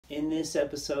In this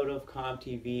episode of Cobb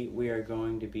TV, we are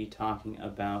going to be talking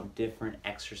about different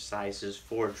exercises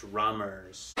for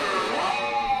drummers.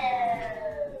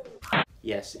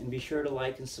 Yes, and be sure to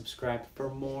like and subscribe for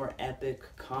more epic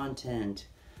content.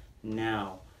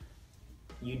 Now,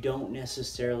 you don't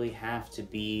necessarily have to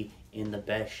be in the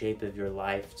best shape of your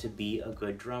life to be a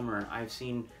good drummer. I've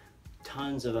seen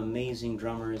tons of amazing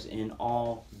drummers in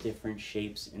all different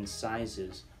shapes and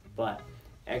sizes, but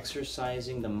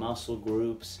exercising the muscle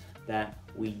groups that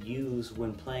we use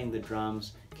when playing the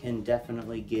drums can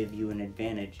definitely give you an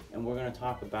advantage. And we're going to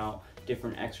talk about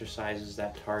different exercises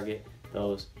that target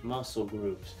those muscle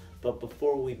groups. But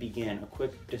before we begin, a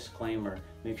quick disclaimer: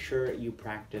 make sure you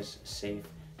practice safe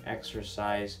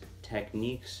exercise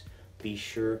techniques. Be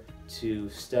sure to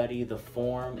study the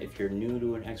form. If you're new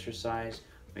to an exercise,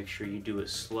 make sure you do it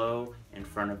slow in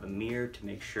front of a mirror to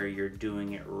make sure you're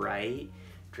doing it right.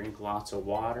 Drink lots of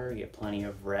water, get plenty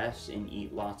of rest, and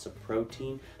eat lots of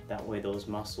protein. That way those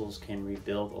muscles can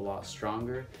rebuild a lot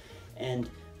stronger. And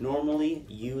normally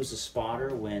use a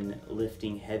spotter when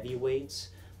lifting heavy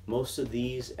weights. Most of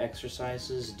these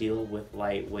exercises deal with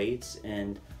light weights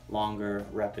and longer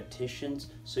repetitions,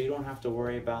 so you don't have to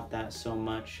worry about that so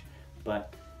much,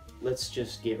 but let's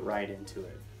just get right into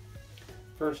it.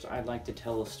 First, I'd like to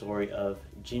tell a story of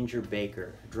Ginger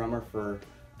Baker, drummer for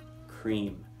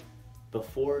Cream.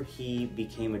 Before he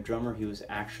became a drummer, he was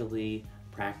actually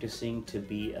practicing to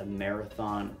be a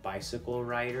marathon bicycle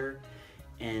rider,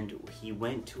 and he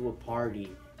went to a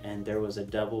party and there was a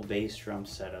double bass drum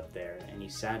set up there, and he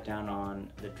sat down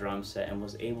on the drum set and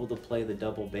was able to play the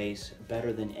double bass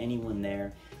better than anyone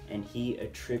there, and he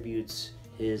attributes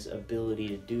his ability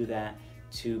to do that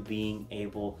to being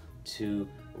able to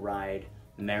ride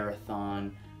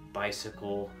marathon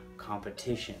bicycle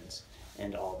competitions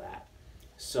and all that.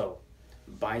 So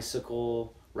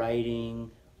bicycle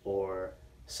riding or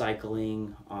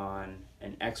cycling on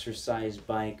an exercise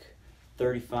bike,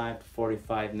 35 to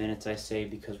 45 minutes I say,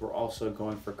 because we're also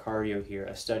going for cardio here.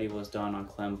 A study was done on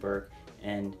Clem Burke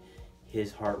and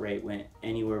his heart rate went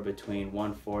anywhere between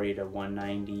 140 to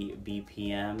 190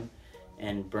 BPM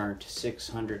and burnt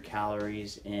 600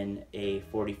 calories in a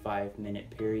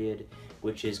 45-minute period,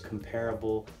 which is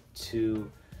comparable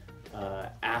to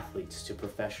athletes, to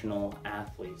professional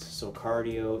athletes. So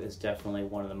cardio is definitely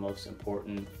one of the most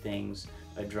important things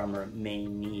a drummer may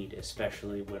need,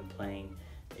 especially when playing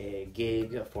a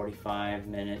gig, a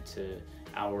 45-minute to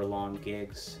hour-long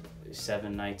gigs,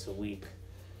 7 nights a week.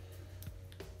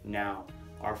 Now,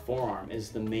 our forearm is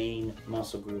the main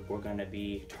muscle group we're going to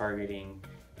be targeting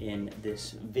in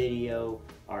this video.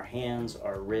 Our hands,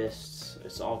 our wrists,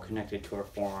 it's all connected to our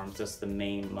forearms. That's the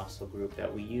main muscle group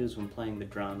that we use when playing the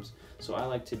drums. So I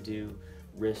like to do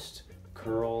wrist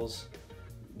curls.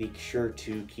 Be sure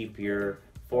to keep your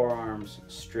forearms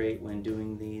straight when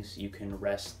doing these. You can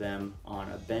rest them on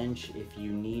a bench if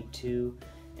you need to,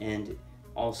 and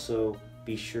also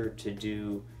be sure to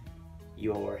do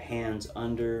your hands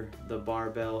under the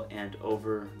barbell and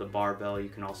over the barbell. You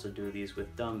can also do these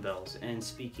with dumbbells. And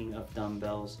speaking of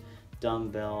dumbbells,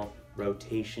 dumbbell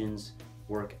rotations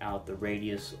work out the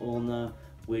radius ulna,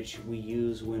 which we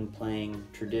use when playing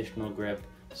traditional grip,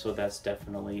 so that's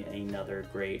definitely another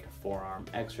great forearm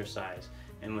exercise.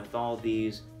 And with all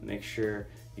these, make sure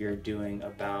you're doing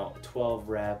about 12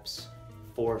 reps,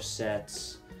 4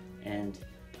 sets, and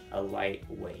a light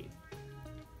weight.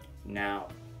 Now,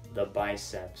 the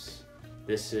biceps.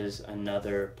 This is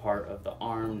another part of the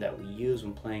arm that we use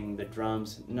when playing the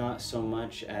drums, not so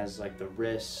much as like the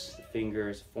wrists,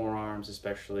 fingers, forearms,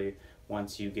 especially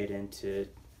once you get into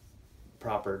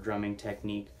proper drumming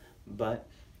technique, but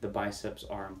the biceps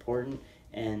are important.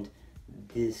 And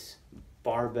this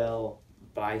barbell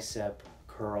bicep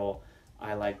curl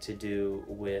I like to do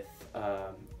with,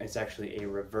 it's actually a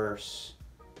reverse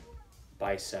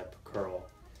bicep curl,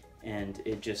 and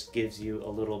it just gives you a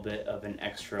little bit of an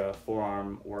extra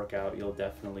forearm workout. You'll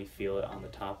definitely feel it on the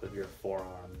top of your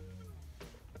forearm.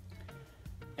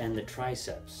 And the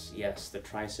triceps, yes, the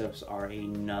triceps are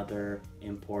another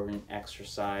important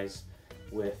exercise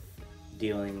with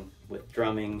dealing with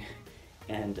drumming,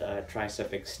 and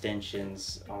tricep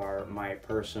extensions are my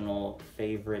personal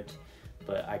favorite,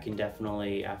 but I can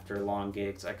definitely, after long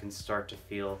gigs, I can start to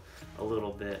feel a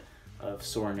little bit of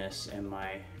soreness in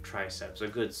my triceps, a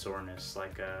good soreness,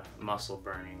 like a muscle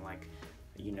burning, like,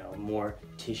 you know, more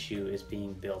tissue is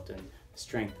being built and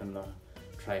strength in the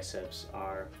triceps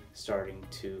are starting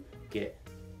to get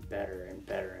better and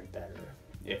better and better,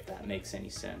 if that makes any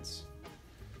sense.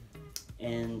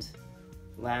 And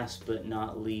last but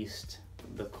not least,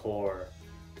 the core.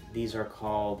 These are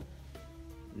called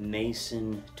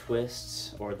Mason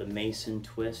twists, or the Mason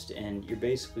twist, and you're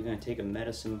basically going to take a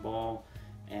medicine ball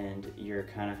and you're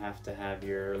kind of have to have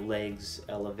your legs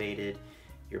elevated,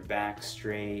 your back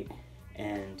straight,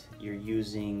 and you're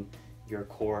using your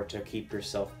core to keep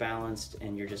yourself balanced,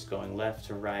 and you're just going left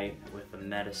to right with a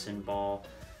medicine ball.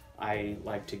 I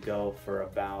like to go for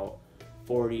about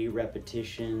 40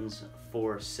 repetitions,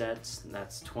 4 sets.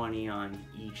 That's 20 on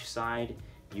each side.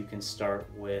 You can start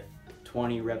with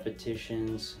 20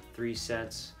 repetitions, 3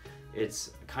 sets.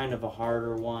 It's kind of a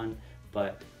harder one,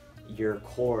 but your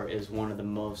core is one of the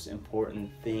most important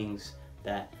things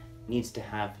that needs to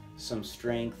have some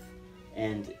strength,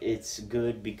 and it's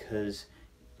good because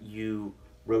you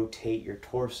rotate your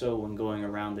torso when going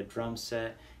around the drum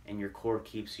set, and your core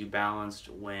keeps you balanced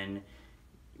when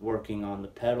working on the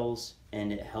pedals,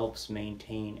 and it helps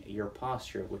maintain your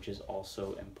posture, which is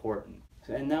also important.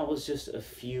 And that was just a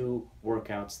few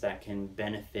workouts that can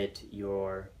benefit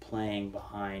your playing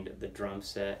behind the drum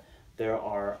set. There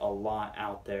are a lot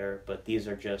out there, but these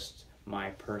are just my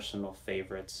personal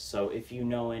favorites. So if you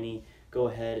know any, go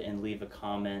ahead and leave a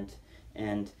comment.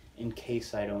 And in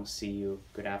case I don't see you,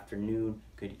 good afternoon,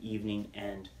 good evening,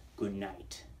 and good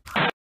night.